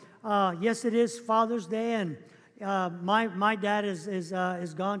Yes, it is Father's Day, and my dad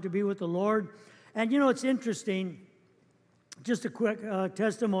is gone to be with the Lord. And you know, it's interesting. Just a quick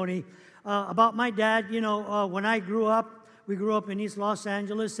testimony about my dad. You know, when I grew up, we grew up in East Los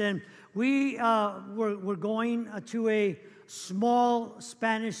Angeles, and we were going to a small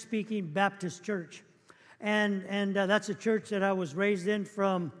Spanish-speaking Baptist church, and that's a church that I was raised in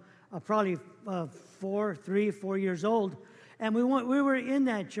from probably 3, 4 years old. And we were in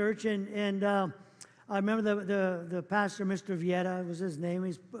that church, and I remember the pastor, Mr. Vieta, was his name.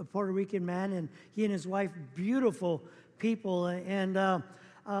 He's a Puerto Rican man, and he and his wife, beautiful people. And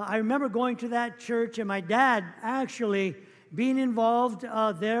I remember going to that church, and my dad actually being involved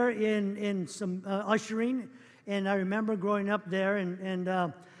there in some ushering. And I remember growing up there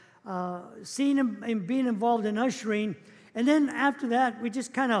and seeing him being involved in ushering. And then after that, we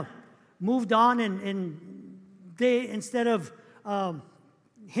just kind of moved on, and they, instead of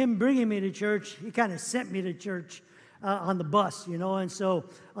him bringing me to church, he kind of sent me to church on the bus, you know. And so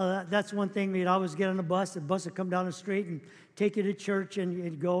that's one thing. We'd always get on the bus would come down the street and take you to church, and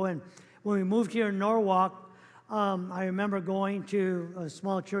you'd go. And when we moved here in Norwalk, I remember going to a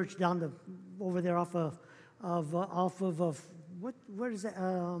small church down over there off of what is that?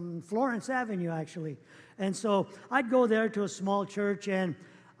 Florence Avenue, actually. And so I'd go there to a small church, and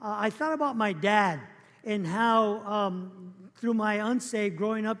I thought about my dad and how through my unsaved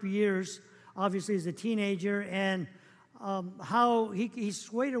growing up years, obviously as a teenager, and how he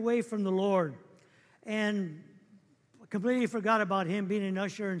swayed away from the Lord and completely forgot about him being an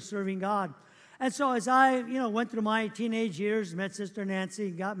usher and serving God. And so as I, went through my teenage years, met Sister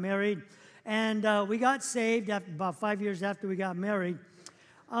Nancy, got married, and we got saved about 5 years after we got married.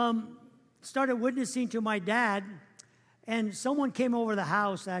 Started witnessing to my dad, and someone came over the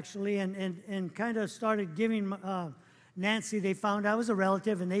house, actually, and kind of started giving Nancy, they found out, I was a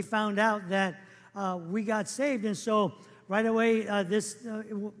relative, and they found out that we got saved. And so right away,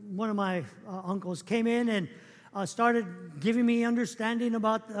 one of my uncles came in and started giving me understanding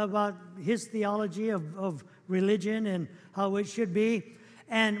about his theology of religion and how it should be.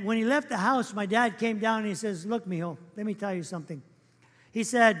 And when he left the house, my dad came down and he says, "Look, mijo, let me tell you something." He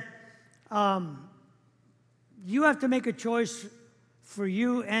said, "You have to make a choice for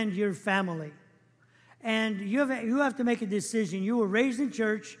you and your family. And you have to make a decision. You were raised in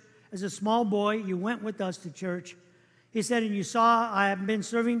church as a small boy. You went with us to church." He said, "And you saw I have been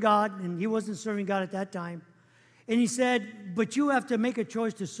serving God," and he wasn't serving God at that time. And he said, "But you have to make a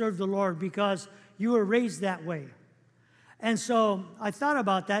choice to serve the Lord because you were raised that way." And so I thought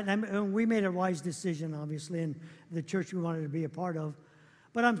about that, and we made a wise decision, obviously, in the church we wanted to be a part of.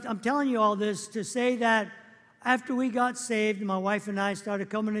 But I'm telling you all this to say that after we got saved, my wife and I started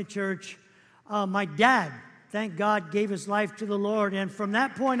coming to church, my dad, thank God, gave his life to the Lord. And from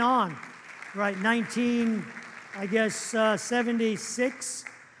that point on, right, 76,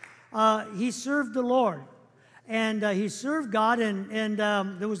 he served the Lord. And he served God, and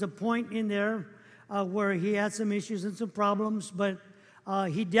there was a point in there where he had some issues and some problems, but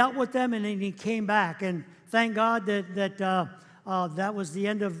he dealt with them, and then he came back. And thank God that was the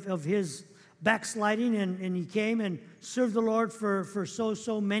end of his backsliding, and he came and served the Lord for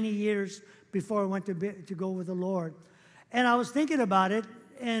so many years before I went to go with the Lord. And I was thinking about it,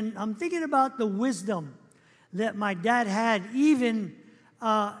 and I'm thinking about the wisdom that my dad had, even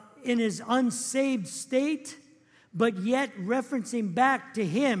in his unsaved state, but yet referencing back to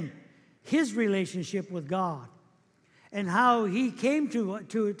him, his relationship with God, and how he came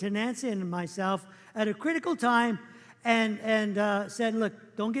to Nancy and myself at a critical time and said, "Look,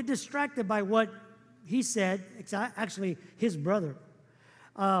 don't get distracted by what he said." It's actually his brother.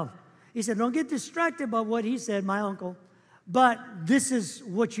 He said, "Don't get distracted by what he said, my uncle, but this is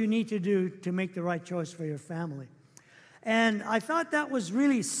what you need to do to make the right choice for your family." And I thought that was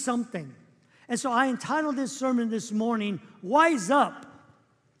really something. And so I entitled this sermon this morning, "Wise Up,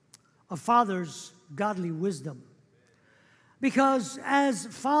 a Father's Godly Wisdom." Because as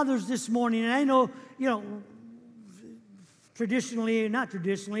fathers this morning, and I know, not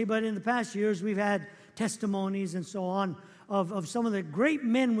traditionally, but in the past years, we've had testimonies and so on of some of the great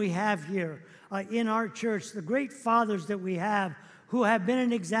men we have here in our church, the great fathers that we have who have been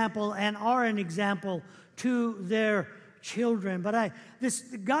an example and are an example to their children. But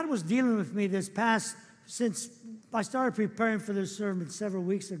God was dealing with me since I started preparing for this sermon several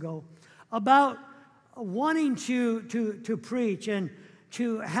weeks ago, about wanting to preach and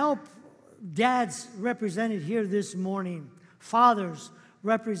to help dads represented here this morning, fathers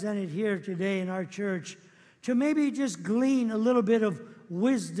represented here today in our church, to maybe just glean a little bit of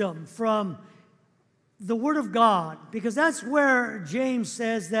wisdom from the Word of God, because that's where James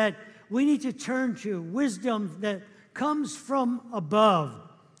says that we need to turn to wisdom that comes from above.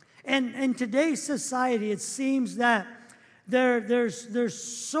 And in today's society, it seems that there's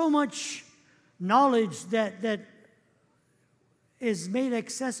so much knowledge that is made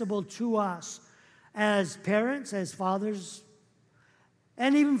accessible to us as parents, as fathers,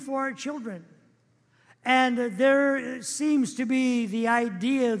 and even for our children. And there seems to be the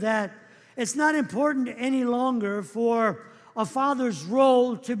idea that it's not important any longer for a father's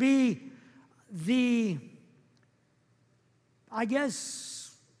role to be the, I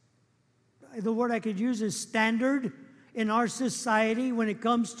guess, the word I could use is standard in our society when it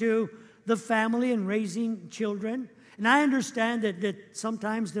comes to the family and raising children. And I understand that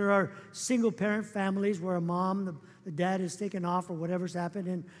sometimes there are single-parent families where a mom, the dad is taken off or whatever's happened,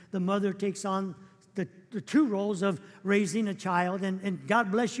 and the mother takes on the two roles of raising a child. And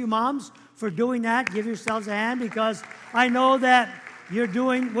God bless you, moms, for doing that. Give yourselves a hand, because I know that you're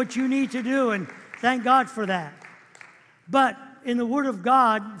doing what you need to do, and thank God for that. But in the Word of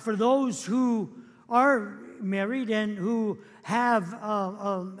God, for those who are married and who have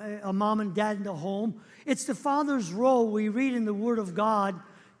a mom and dad in the home, it's the father's role, we read in the Word of God,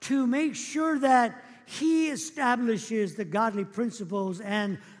 to make sure that he establishes the godly principles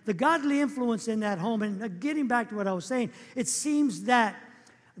and the godly influence in that home. And getting back to what I was saying, it seems that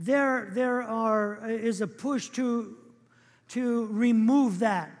there is a push to remove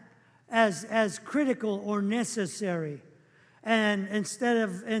that as critical or necessary. And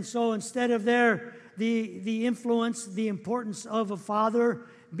so instead of the influence, the importance of a father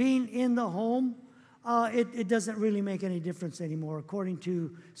being in the home, it doesn't really make any difference anymore according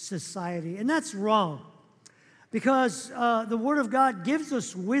to society. And that's wrong, because the Word of God gives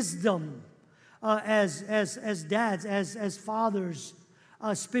us wisdom as dads, as fathers,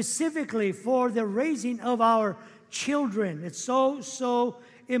 specifically for the raising of our children. It's so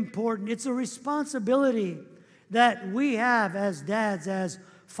important. It's a responsibility that we have as dads, as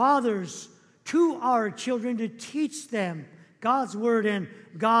fathers, to our children, to teach them God's Word and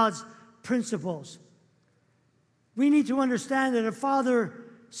God's principles. We need to understand that a father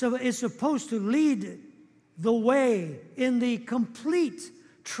is supposed to lead the way in the complete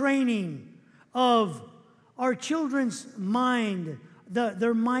training of our children's mind,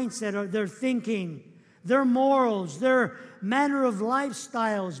 their mindset, their thinking, their morals, their manner of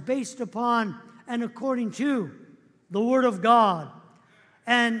lifestyles based upon and according to the Word of God.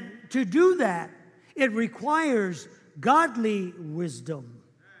 And to do that, it requires godly wisdom.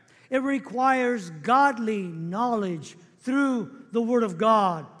 It requires godly knowledge through the Word of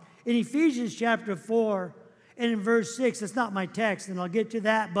God. In Ephesians chapter 4 and in verse 6, it's not my text, and I'll get to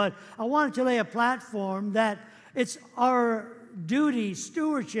that, but I wanted to lay a platform that it's our duty,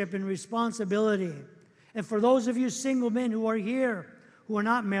 stewardship, and responsibility. And for those of you single men who are here, who are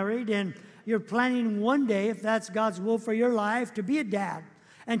not married, and you're planning one day, if that's God's will for your life, to be a dad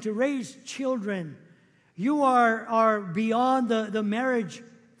and to raise children, you are beyond the marriage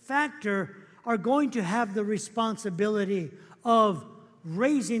factor, are going to have the responsibility of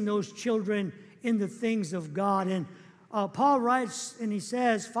raising those children in the things of God. And Paul writes, and he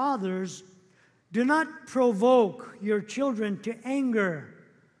says, fathers, do not provoke your children to anger,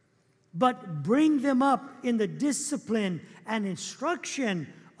 but bring them up in the discipline and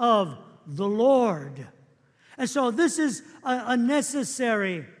instruction of the Lord. And so this is a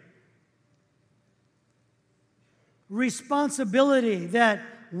necessary responsibility that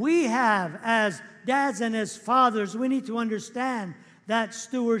we have as dads and as fathers. We need to understand that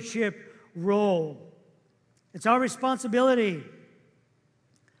stewardship role. It's our responsibility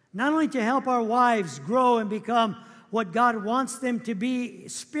not only to help our wives grow and become what God wants them to be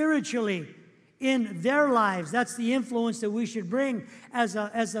spiritually in their lives. That's the influence that we should bring as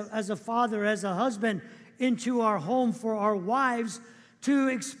a father, as a husband, into our home for our wives, to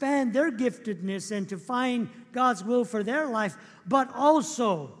expand their giftedness and to find God's will for their life, but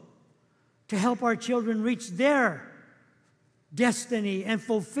also to help our children reach their destiny and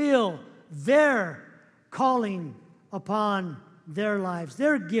fulfill their calling upon their lives,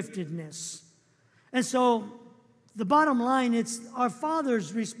 their giftedness. And so the bottom line, it's our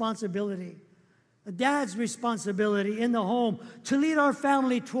father's responsibility, a dad's responsibility in the home to lead our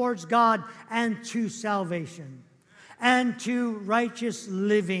family towards God and to salvation and to righteous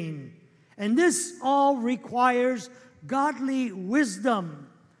living. And this all requires godly wisdom.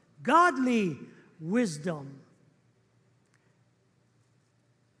 Godly wisdom.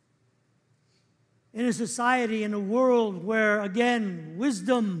 In a society, in a world where, again,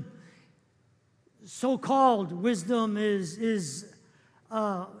 wisdom, so-called wisdom, is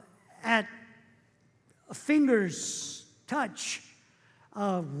at fingers touch.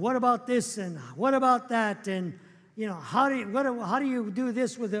 What about this and what about that? And how do you do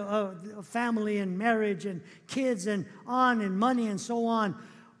this with a family and marriage and kids and on and money and so on?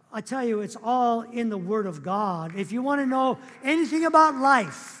 I tell you, it's all in the Word of God. If you want to know anything about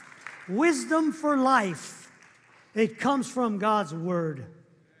life, wisdom for life, it comes from God's Word.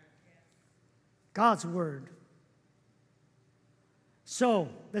 God's Word. So,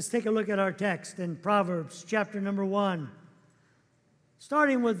 let's take a look at our text in Proverbs chapter number 1.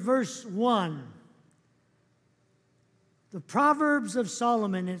 Starting with verse 1. The Proverbs of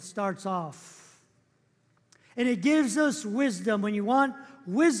Solomon, it starts off. And it gives us wisdom. When you want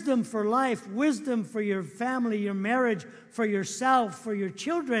wisdom for life, wisdom for your family, your marriage, for yourself, for your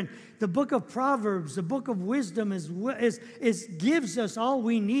children, the book of Proverbs, the book of wisdom gives us all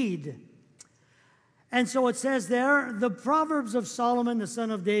we need. And so it says there, the Proverbs of Solomon, the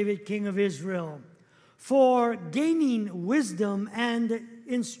son of David, king of Israel, for gaining wisdom and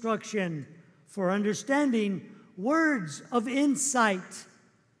instruction, for understanding words of insight,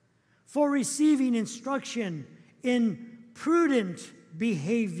 for receiving instruction in prudent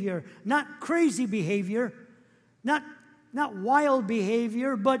behavior, not crazy behavior, not wild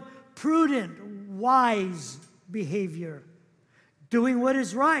behavior, but prudent, wise behavior, doing what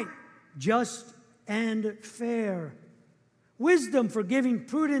is right, just and fair. Wisdom for giving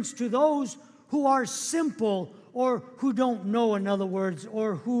prudence to those who are simple or who don't know, in other words,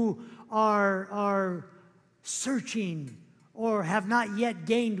 or who are searching or have not yet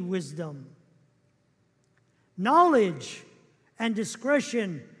gained wisdom. Knowledge and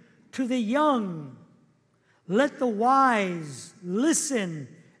discretion to the young. Let the wise listen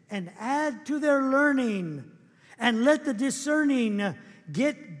and add to their learning, and let the discerning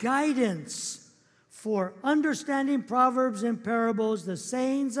get guidance. For understanding proverbs and parables, the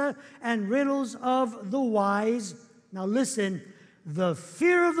sayings and riddles of the wise. Now listen, the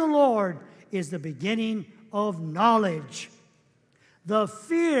fear of the Lord is the beginning of knowledge. The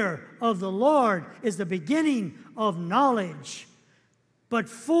fear of the Lord is the beginning of knowledge. But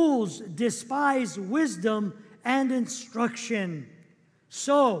fools despise wisdom and instruction.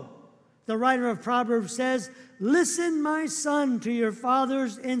 So, the writer of Proverbs says, listen, my son, to your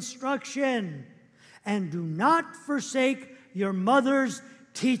father's instruction, and do not forsake your mother's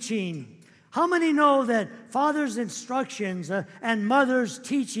teaching. How many know that father's instructions and mother's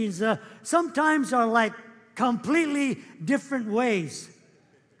teachings sometimes are like completely different ways?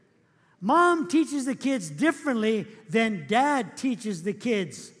 Mom teaches the kids differently than dad teaches the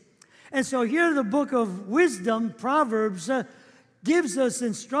kids. And so here the book of wisdom, Proverbs, gives us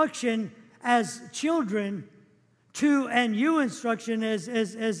instruction as children and you instruction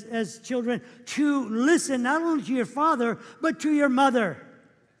as children to listen not only to your father, but to your mother.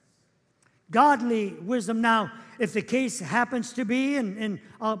 Godly wisdom. Now, if the case happens to be, and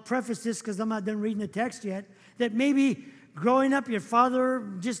I'll preface this because I'm not done reading the text yet, that maybe growing up your father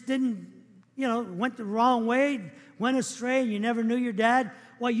just didn't, went the wrong way, went astray, and you never knew your dad.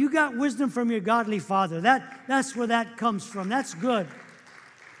 Well, you got wisdom from your godly father. That's where that comes from. That's good.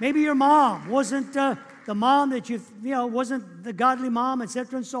 Maybe your mom wasn't the mom that wasn't the godly mom,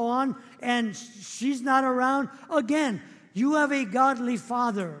 etc. and so on, and she's not around. Again, you have a godly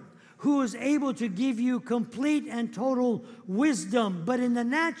father who is able to give you complete and total wisdom. But in the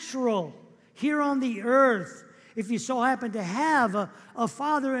natural, here on the earth, if you so happen to have a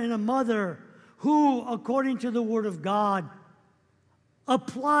father and a mother who, according to the Word of God,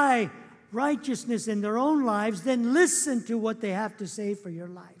 apply righteousness in their own lives, then listen to what they have to say for your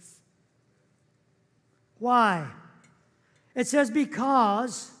life. Why? It says,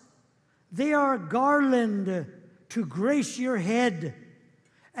 because they are a garland to grace your head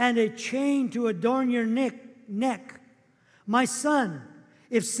and a chain to adorn your neck. My son,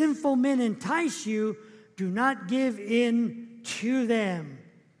 if sinful men entice you, do not give in to them.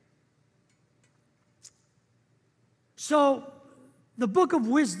 So, the book of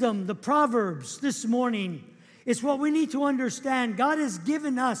wisdom, the Proverbs this morning, is what we need to understand. God has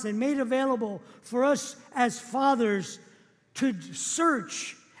given us and made available for us as fathers to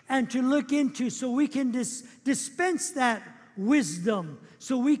search and to look into so we can dispense that wisdom,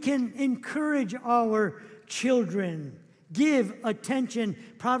 so we can encourage our children. Give attention.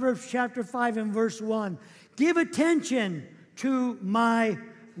 Proverbs chapter 5 and verse 1. Give attention to my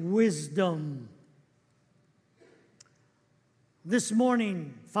wisdom. This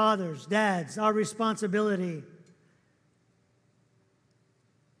morning, fathers, dads, our responsibility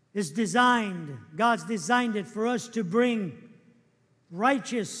is designed, God's designed it for us to bring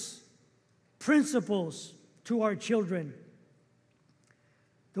righteous principles to our children.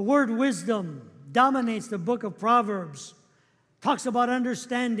 The word wisdom dominates the book of Proverbs. Talks about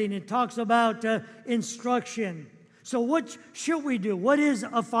understanding. It talks about instruction. So what should we do? What is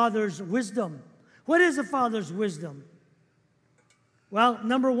a father's wisdom? What is a father's wisdom? Well,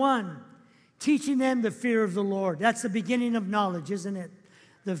 number one, teaching them the fear of the Lord. That's the beginning of knowledge, isn't it?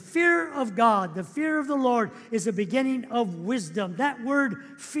 The fear of God, the fear of the Lord is the beginning of wisdom. That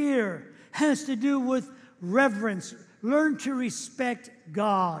word fear has to do with reverence. Learn to respect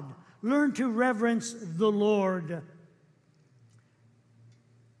God. Learn to reverence the Lord.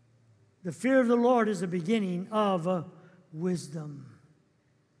 The fear of the Lord is the beginning of wisdom.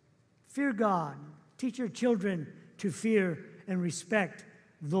 Fear God. Teach your children to fear and respect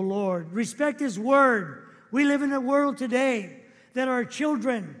the Lord. Respect His Word. We live in a world today that our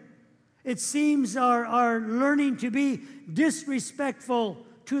children, it seems, are learning to be disrespectful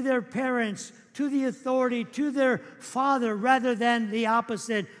to their parents, to the authority, to their father, rather than the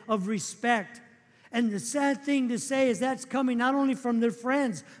opposite of respect. And the sad thing to say is that's coming not only from their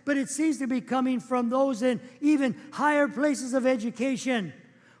friends, but it seems to be coming from those in even higher places of education,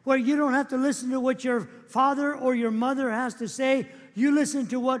 where you don't have to listen to what your father or your mother has to say. You listen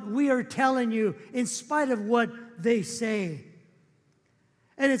to what we are telling you in spite of what they say.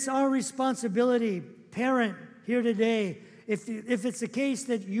 And it's our responsibility, parent here today, if it's the case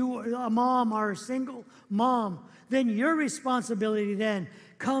that you, a mom, are a single mom, then your responsibility then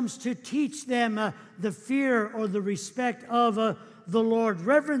comes to teach them the fear or the respect of the Lord,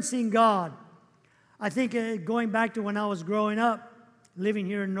 reverencing God. I think going back to when I was growing up, living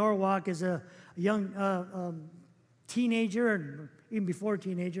here in Norwalk as a young teenager, and even before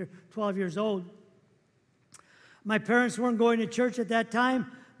teenager, 12 years old. My parents weren't going to church at that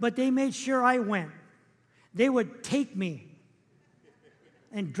time, but they made sure I went. They would take me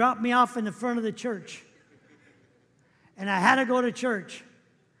and drop me off in the front of the church. And I had to go to church.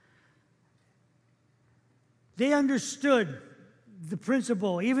 They understood the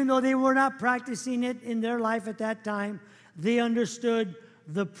principle. Even though they were not practicing it in their life at that time, they understood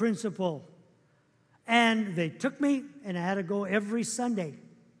the principle. And they took me, and I had to go every Sunday.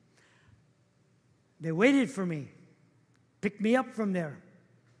 They waited for me, picked me up from there,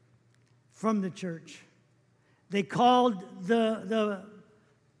 from the church. They called the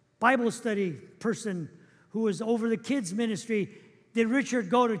Bible study person who was over the kids' ministry. Did Richard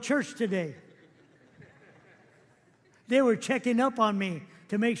go to church today? They were checking up on me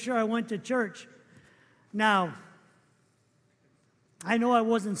to make sure I went to church. Now, I know I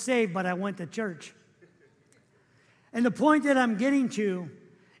wasn't saved, but I went to church. And the point that I'm getting to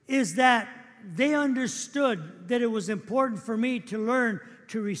is that they understood that it was important for me to learn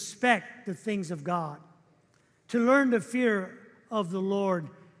to respect the things of God, to learn the fear of the Lord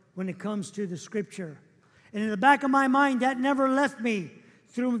when it comes to the Scripture. And in the back of my mind, that never left me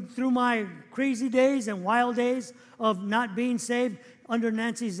through my crazy days and wild days of not being saved under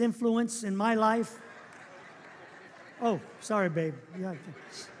Nancy's influence in my life. Oh, sorry, babe. Yeah.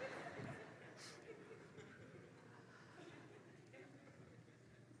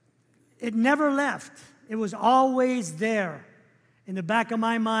 It never left. It was always there in the back of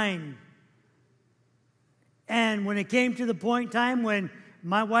my mind. And when it came to the point in time when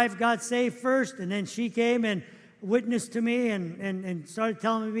my wife got saved first, and then she came and witnessed to me and started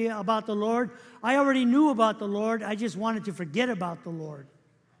telling me about the Lord, I already knew about the Lord. I just wanted to forget about the Lord.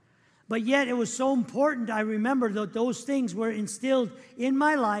 But yet it was so important. I remember that those things were instilled in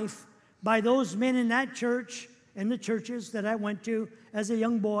my life by those men in that church and the churches that I went to as a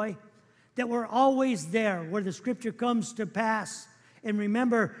young boy, that were always there where the Scripture comes to pass. And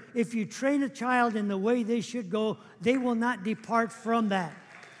remember, if you train a child in the way they should go, they will not depart from that.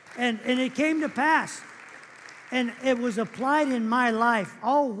 And it came to pass. And it was applied in my life.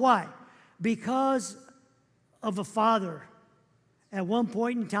 All why? Because of a father at one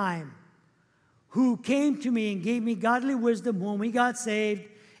point in time who came to me and gave me godly wisdom when we got saved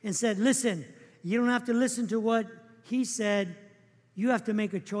and said, listen, you don't have to listen to what he said. You have to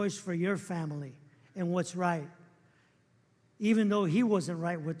make a choice for your family and what's right. Even though he wasn't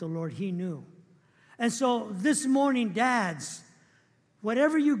right with the Lord, he knew. And so this morning, dads,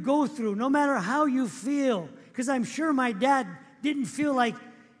 whatever you go through, no matter how you feel, because I'm sure my dad didn't feel like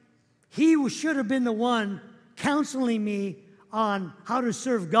he should have been the one counseling me on how to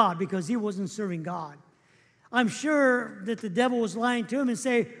serve God because he wasn't serving God. I'm sure that the devil was lying to him and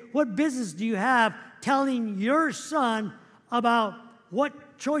say, what business do you have telling your son about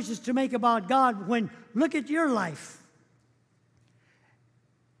what choices to make about God when look at your life?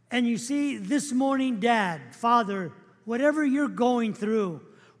 And you see, this morning, Dad, Father, whatever you're going through,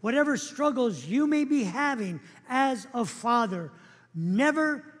 whatever struggles you may be having as a father,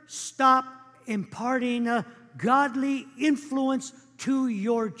 never stop imparting a godly influence to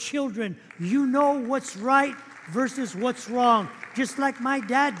your children. You know what's right versus what's wrong, just like my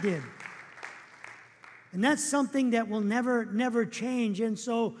dad did. And that's something that will never change. And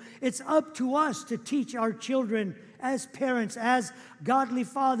so it's up to us to teach our children as parents, as godly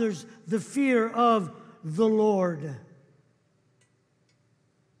fathers, the fear of the Lord.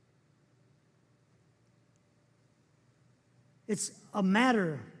 It's a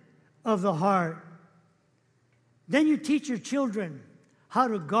matter of the heart. Then you teach your children how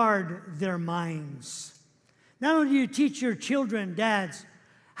to guard their minds. Not only do you teach your children, dads,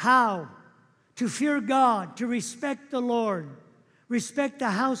 how to fear God, to respect the Lord, respect the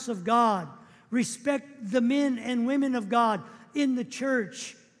house of God, respect the men and women of God in the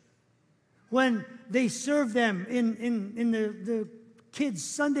church when they serve them in the kids'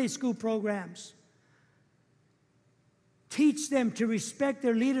 Sunday school programs. Teach them to respect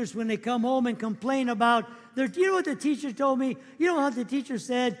their leaders when they come home and complain about their, you know what the teacher told me? You know what the teacher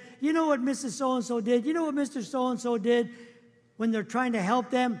said? You know what Mrs. So-and-so did? You know what Mr. So-and-so did? When they're trying to help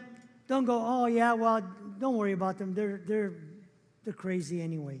them, don't go, oh yeah, well, don't worry about them. They're crazy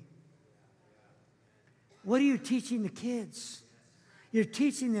anyway. What are you teaching the kids? You're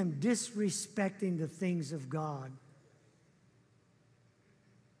teaching them disrespecting the things of God.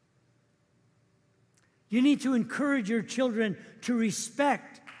 You need to encourage your children to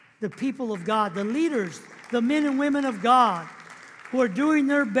respect the people of God, the leaders, the men and women of God who are doing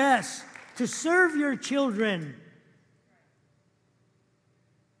their best to serve your children.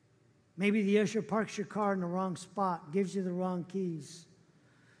 Maybe the usher parks your car in the wrong spot, gives you the wrong keys.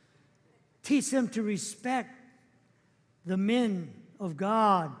 Teach them to respect the men of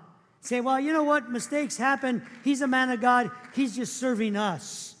God. Say, well, you know what? Mistakes happen. He's a man of God. He's just serving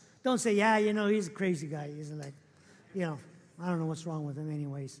us. Don't say, yeah, you know, he's a crazy guy. He's like, you know, I don't know what's wrong with him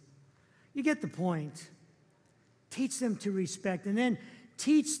anyways. You get the point. Teach them to respect, and then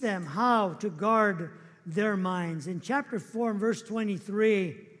teach them how to guard their minds. In chapter 4 and verse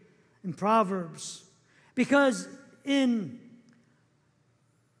 23 in Proverbs, because in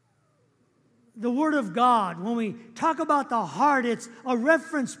the Word of God, when we talk about the heart, it's a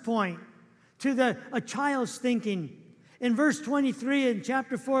reference point to a child's thinking. In verse 23 in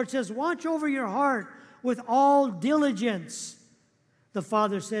chapter 4, it says, watch over your heart with all diligence, the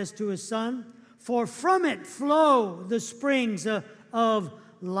father says to his son, for from it flow the springs of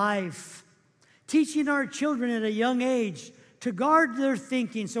life. Teaching our children at a young age to guard their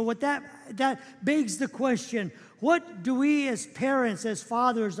thinking. So what that begs the question, what do we as parents, as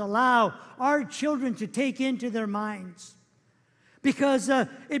fathers, allow our children to take into their minds? Because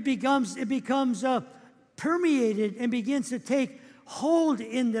it becomes permeated and begins to take hold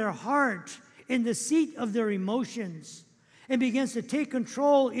in their heart, in the seat of their emotions, and begins to take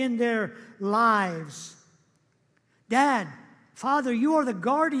control in their lives. Dad, father, you are the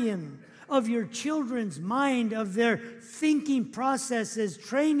guardian of your children's mind, of their thinking processes,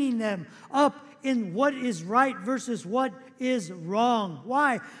 training them up in what is right versus what is wrong.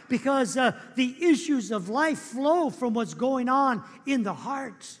 Why? Because the issues of life flow from what's going on in the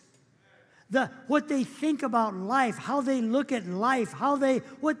heart. What they think about life, how they look at life,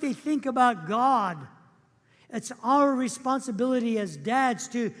 what they think about God. It's our responsibility as dads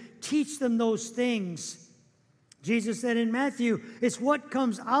to teach them those things. Jesus said in Matthew, it's what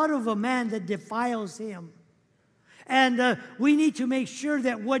comes out of a man that defiles him. And we need to make sure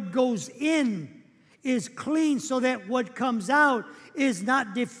that what goes in is clean so that what comes out is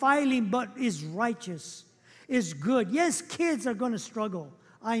not defiling but is righteous, is good. Yes, kids are going to struggle.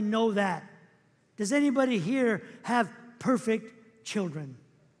 I know that. Does anybody here have perfect children?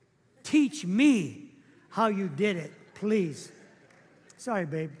 Teach me how you did it, please. Sorry,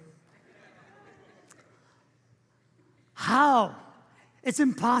 babe. How? It's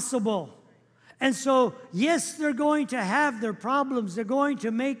impossible. And so, yes, they're going to have their problems. They're going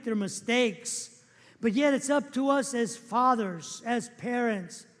to make their mistakes. But yet it's up to us as fathers, as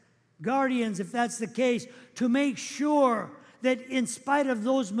parents, guardians, if that's the case, to make sure that in spite of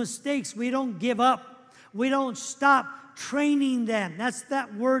those mistakes, we don't give up. We don't stop training them. That's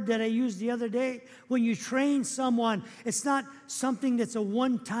that word that I used the other day. When you train someone, it's not something that's a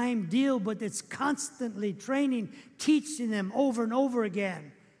one-time deal, but it's constantly training, teaching them over and over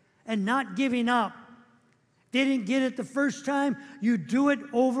again, and not giving up. They didn't get it the first time. You do it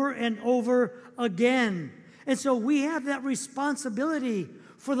over and over again. And so we have that responsibility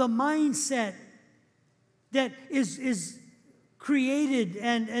for the mindset that is created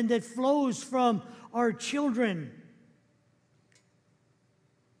and that flows from our children.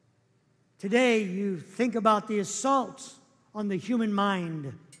 Today, you think about the assault on the human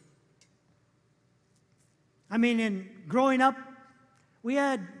mind. I mean, in growing up, we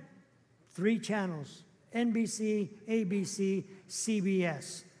had 3 channels: NBC, ABC,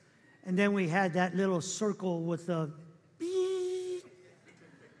 CBS. And then we had that little circle with the beep.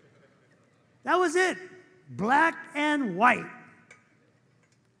 That was it. Black and white.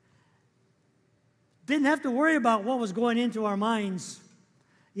 Didn't have to worry about what was going into our minds.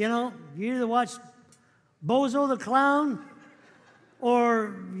 You know, you either watched Bozo the Clown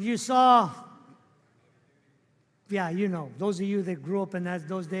or you saw, yeah, you know, those of you that grew up in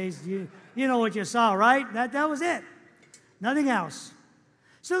those days, you know what you saw, right? That was it. Nothing else.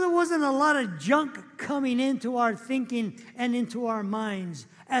 So there wasn't a lot of junk coming into our thinking and into our minds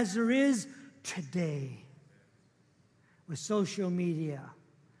as there is today with social media,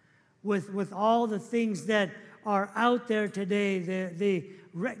 with all the things that are out there today,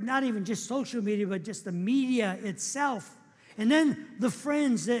 not even just social media, but just the media itself. And then the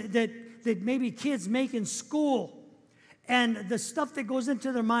friends that maybe kids make in school and the stuff that goes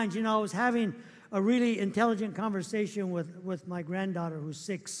into their minds. You know, I was having a really intelligent conversation with my granddaughter, who's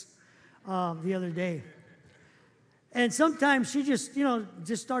 6, the other day. And sometimes she just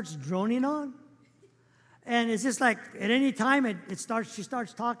starts droning on. And it's just like at any time she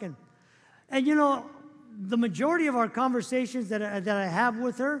starts talking. And you know, the majority of our conversations that I have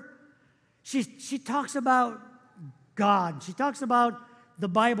with her, she talks about God. She talks about the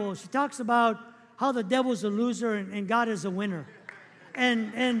Bible. She talks about how the devil's a loser and God is a winner.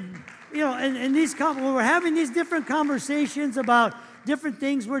 And you know, and when we're having these different conversations about different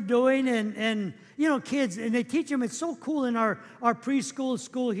things we're doing, and you know, kids, and they teach them. It's so cool in our preschool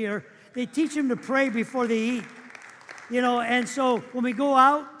school here. They teach them to pray before they eat. You know, and so when we go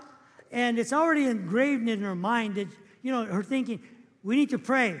out, and it's already engraved in her mind that, you know, her thinking, we need to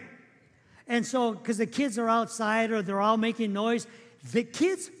pray. And so, because the kids are outside or they're all making noise, the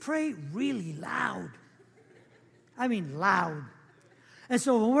kids pray really loud. I mean, loud. And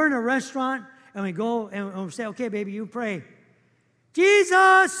so when we're in a restaurant and we go and we say, okay, baby, you pray.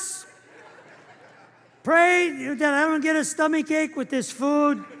 Jesus, pray that I don't get a stomachache with this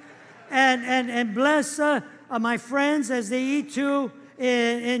food, and bless my friends as they eat too,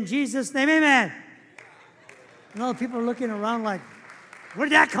 in Jesus' name, amen. And all the people are looking around like, where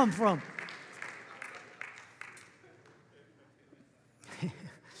did that come from?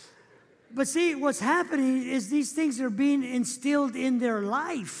 But see, what's happening is these things are being instilled in their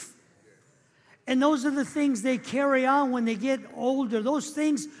life. And those are the things they carry on when they get older. Those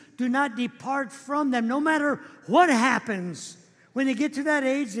things do not depart from them, no matter what happens. When they get to that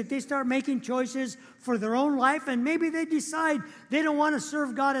age that they start making choices for their own life, and maybe they decide they don't want to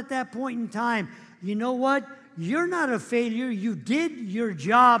serve God at that point in time. You know what? You're not a failure. You did your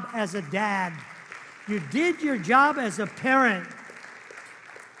job as a dad. You did your job as a parent.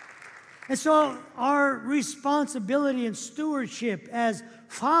 And so our responsibility and stewardship as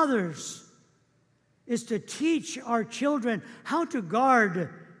fathers is to teach our children how to guard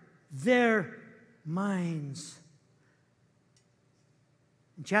their minds.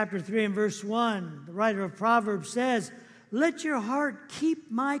 In chapter 3 and verse 1, the writer of Proverbs says, let your heart keep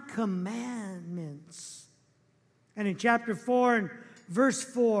my commandments. And in chapter 4 and verse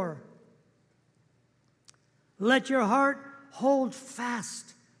 4, let your heart hold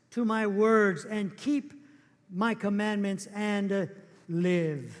fast to my words and keep my commandments and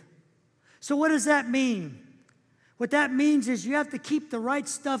live. So what does that mean? What that means is you have to keep the right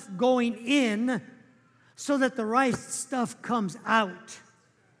stuff going in so that the right stuff comes out.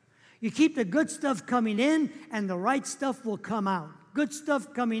 You keep the good stuff coming in and the right stuff will come out. Good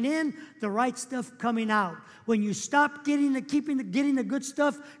stuff coming in, the right stuff coming out. When you stop getting the good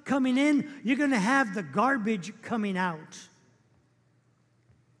stuff coming in, you're going to have the garbage coming out.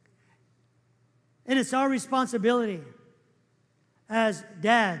 And it's our responsibility as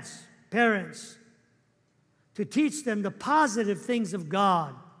dads, parents, to teach them the positive things of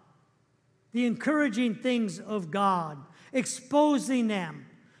God, the encouraging things of God, exposing them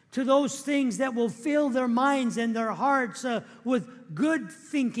to those things that will fill their minds and their hearts with good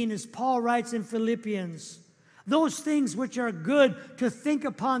thinking, as Paul writes in Philippians. Those things which are good, to think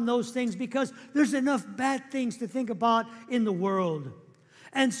upon those things, because there's enough bad things to think about in the world.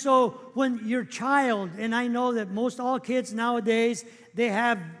 And so when your child, and I know that most all kids nowadays, they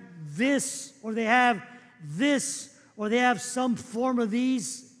have this, or they have this, or they have some form of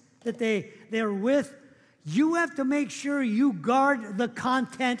these that they're with, you have to make sure you guard the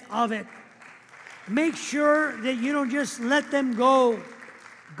content of it. Make sure that you don't just let them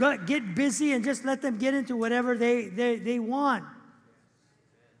get busy and just let them get into whatever they want.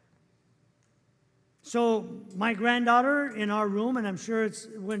 So my granddaughter in our room, and I'm sure it's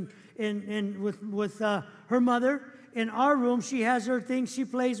when with her mother. In our room, she has her things she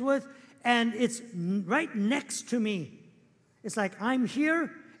plays with, and it's right next to me. It's like I'm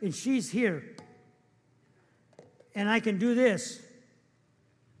here and she's here. And I can do this.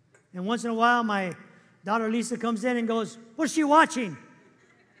 And once in a while, my daughter Lisa comes in and goes, "What's she watching?"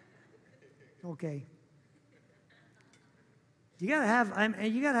 Okay. You gotta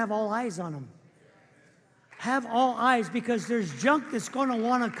have all eyes on them. Have all eyes, because there's junk that's going to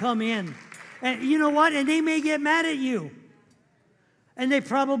want to come in. And you know what? And they may get mad at you. And they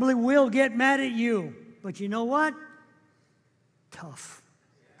probably will get mad at you. But you know what? Tough.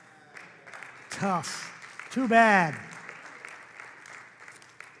 Tough. Too bad.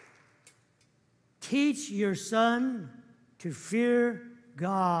 Teach your son to fear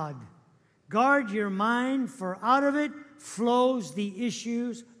God. Guard your mind, for out of it flows the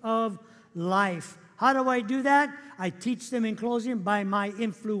issues of life. How do I do that? I teach them, in closing, by my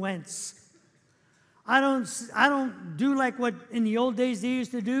influence. I don't do like what in the old days they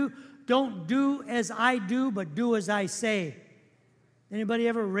used to do. Don't do as I do, but do as I say. Anybody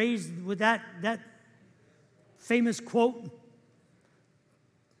ever raised with that famous quote?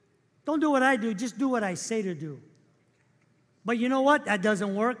 Don't do what I do, just do what I say to do. But you know what? That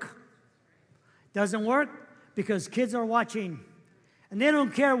doesn't work. Doesn't work because kids are watching. And they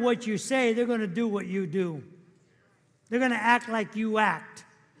don't care what you say, they're going to do what you do. They're going to act like you act.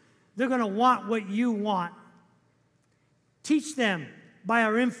 They're going to want what you want. Teach them by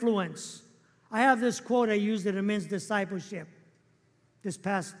our influence. I have this quote I used at a men's discipleship, this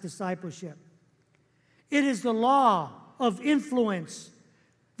past discipleship. It is the law of influence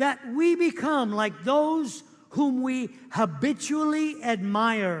that we become like those whom we habitually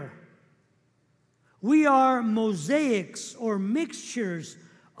admire. We are mosaics or mixtures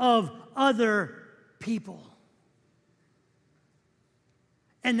of other people.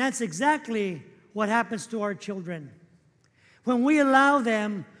 And that's exactly what happens to our children. When we allow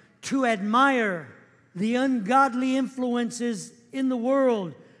them to admire the ungodly influences in the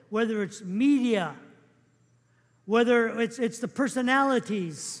world, whether it's media, whether it's the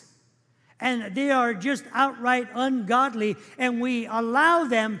personalities, and they are just outright ungodly, and we allow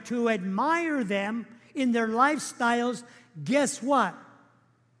them to admire them in their lifestyles, guess what?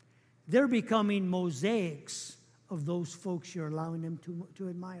 They're becoming mosaics of those folks you're allowing them to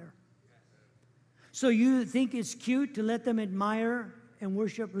admire. So you think it's cute to let them admire and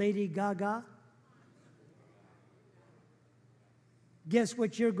worship Lady Gaga? Guess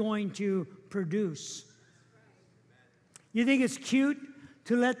what you're going to produce? You think it's cute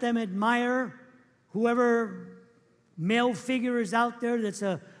to let them admire whoever male figure is out there that's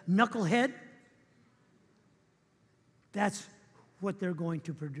a knucklehead? That's what they're going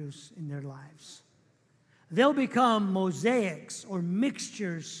to produce in their lives. They'll become mosaics or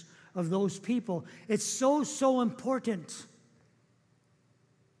mixtures of those people. It's so important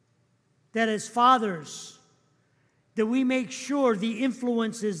that as fathers, that we make sure the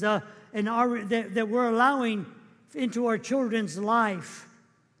influences that we're allowing into our children's life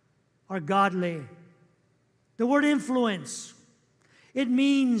are godly. The word influence, it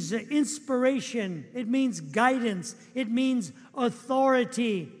means inspiration, it means guidance, it means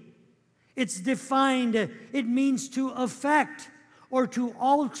authority. It's defined, it means to affect or to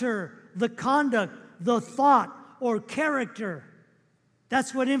alter the conduct, the thought, or character.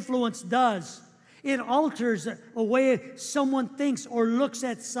 That's what influence does. It alters a way someone thinks or looks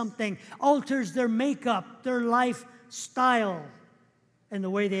at something, alters their makeup, their lifestyle, and the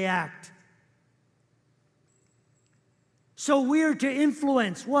way they act. So we're to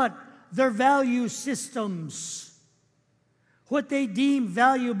influence what? Their value systems. What they deem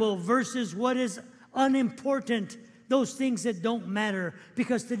valuable versus what is unimportant, those things that don't matter.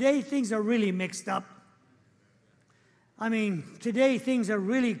 Because today things are really mixed up. I mean, today things are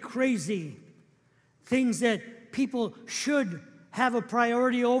really crazy. Things that people should have a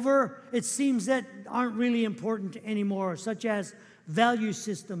priority over, it seems that aren't really important anymore, such as value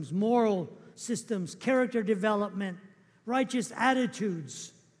systems, moral systems, character development, righteous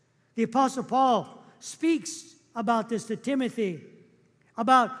attitudes. The Apostle Paul speaks about this to Timothy,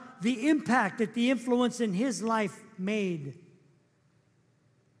 about the impact that the influence in his life made.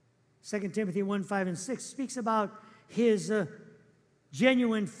 2 Timothy 1, 5, and 6 speaks about his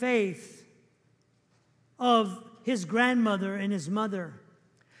genuine faith of his grandmother and his mother,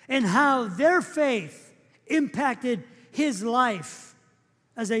 and how their faith impacted his life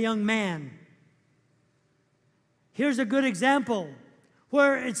as a young man. Here's a good example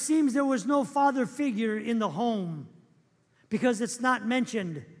where it seems there was no father figure in the home because it's not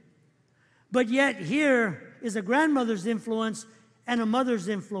mentioned. But yet here is a grandmother's influence and a mother's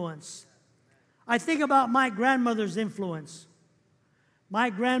influence. I think about my grandmother's influence. My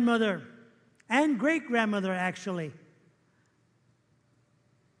grandmother and great-grandmother, actually.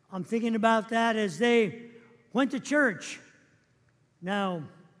 I'm thinking about that as they went to church. Now,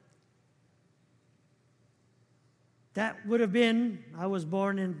 that would have been, I was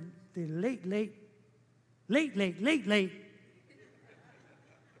born in the late,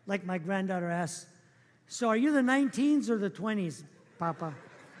 like my granddaughter asked, so are you the 19s or the 20s, Papa?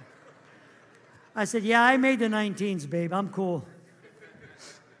 I said, yeah, I made the 19s, babe. I'm cool.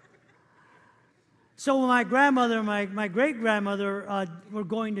 So when my grandmother, my great-grandmother were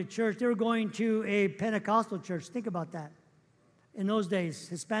going to church, they were going to a Pentecostal church. Think about that. In those days,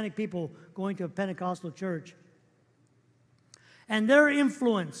 Hispanic people going to a Pentecostal church. And their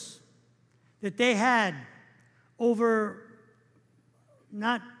influence that they had over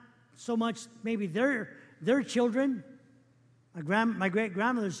not so much maybe their children, my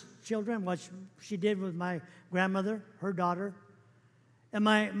great-grandmother's children, what she did with my grandmother, her daughter, and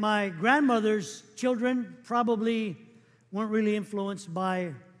my grandmother's children probably weren't really influenced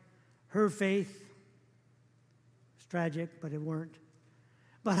by her faith. It's tragic, but it weren't.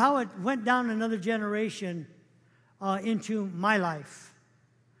 But how it went down another generation into my life,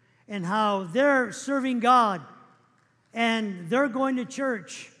 and how they're serving God, and they're going to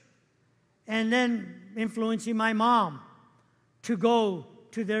church, and then influencing my mom to go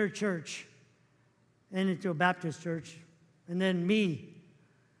to their church, and into a Baptist church, and then me.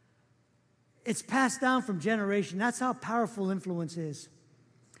 It's passed down from generation. That's how powerful influence is.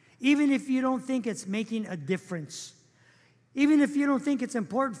 Even if you don't think it's making a difference, even if you don't think it's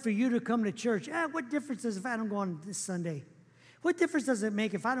important for you to come to church, what difference does it if I don't go on this Sunday? What difference does it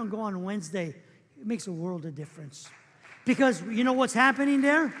make if I don't go on Wednesday? It makes a world of difference. Because you know what's happening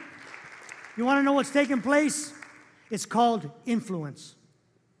there? You want to know what's taking place? It's called influence.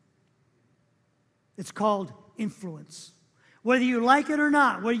 It's called influence. Whether you like it or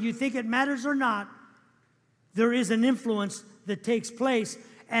not, whether you think it matters or not, there is an influence that takes place.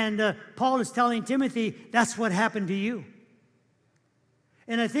 And Paul is telling Timothy, that's what happened to you.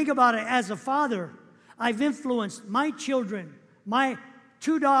 And I think about it as a father. I've influenced my children, my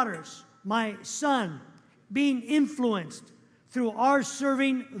 2 daughters, my son, being influenced through our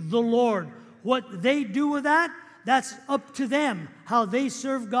serving the Lord. What they do with that, that's up to them, how they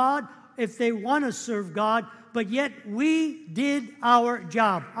serve God, if they want to serve God. But yet we did our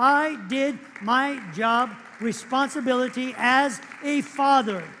job. I did my job, responsibility as a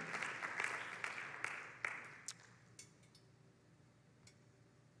father.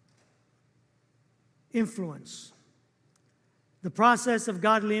 Influence. The process of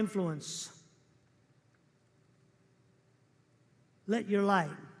godly influence. Let your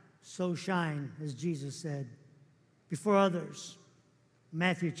light so shine, as Jesus said, before others.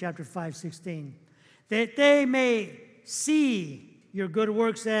 Matthew chapter 5:16. That they may see your good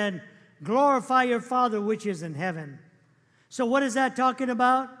works and glorify your Father which is in heaven. So what is that talking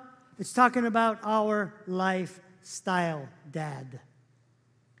about? It's talking about our lifestyle, Dad.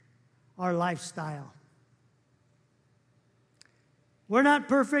 Our lifestyle. We're not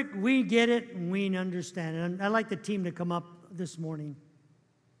perfect. We get it and we understand it. And I'd like the team to come up this morning.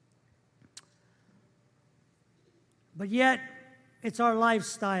 But yet, it's our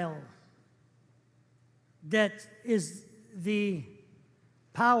lifestyle that is the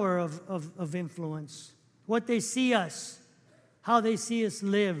power of influence. What they see us, how they see us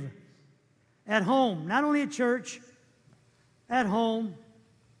live. At home, not only at church, at home,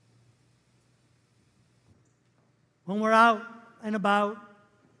 when we're out and about.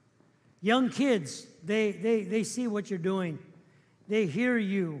 Young kids, they see what you're doing. They hear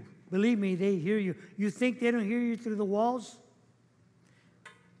you. Believe me, they hear you. You think they don't hear you through the walls?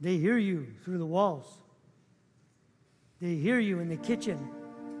 They hear you through the walls. They hear you in the kitchen.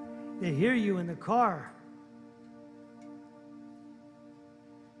 They hear you in the car.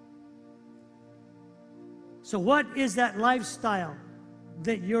 So what is that lifestyle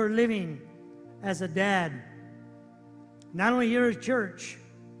that you're living as a dad? Not only here at church,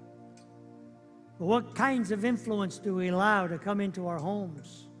 but what kinds of influence do we allow to come into our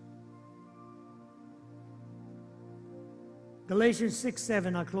homes? Galatians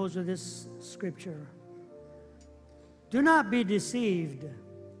 6:7, I'll close with this scripture. Do not be deceived.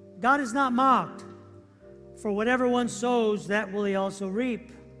 God is not mocked. For whatever one sows, that will he also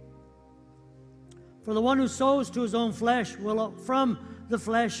reap. For the one who sows to his own flesh will from the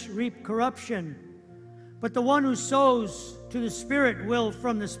flesh reap corruption. But the one who sows to the Spirit will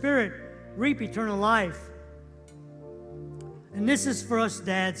from the Spirit reap eternal life. And this is for us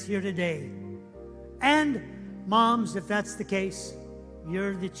dads here today. And moms, if that's the case.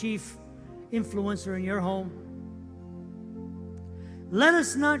 You're the chief influencer in your home. Let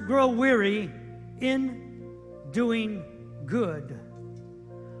us not grow weary in doing good,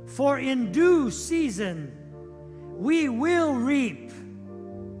 for in due season we will reap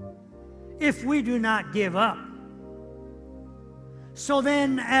if we do not give up. So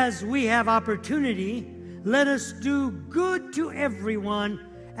then, as we have opportunity, let us do good to everyone,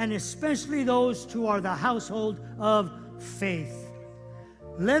 and especially those who are the household of faith.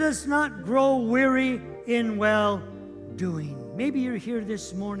 Let us not grow weary in well-doing. Maybe you're here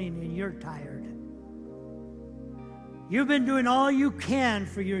this morning and you're tired. You've been doing all you can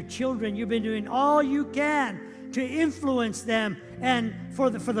for your children. You've been doing all you can to influence them and for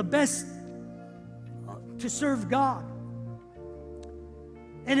the best to serve God.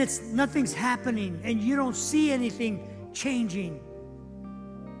 And nothing's happening, and you don't see anything changing.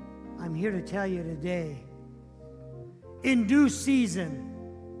 I'm here to tell you today, in due season,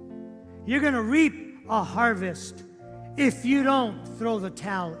 you're going to reap a harvest if you don't throw the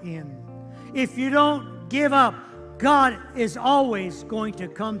towel in. If you don't give up, God is always going to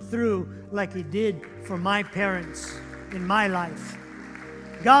come through like He did for my parents in my life.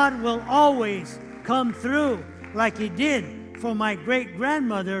 God will always come through like He did for my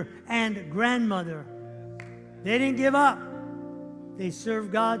great-grandmother and grandmother. They didn't give up. They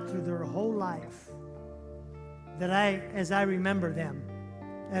served God through their whole life. As I remember them,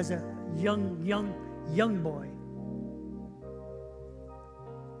 as a young boy.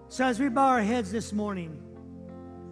 So as we bow our heads this morning,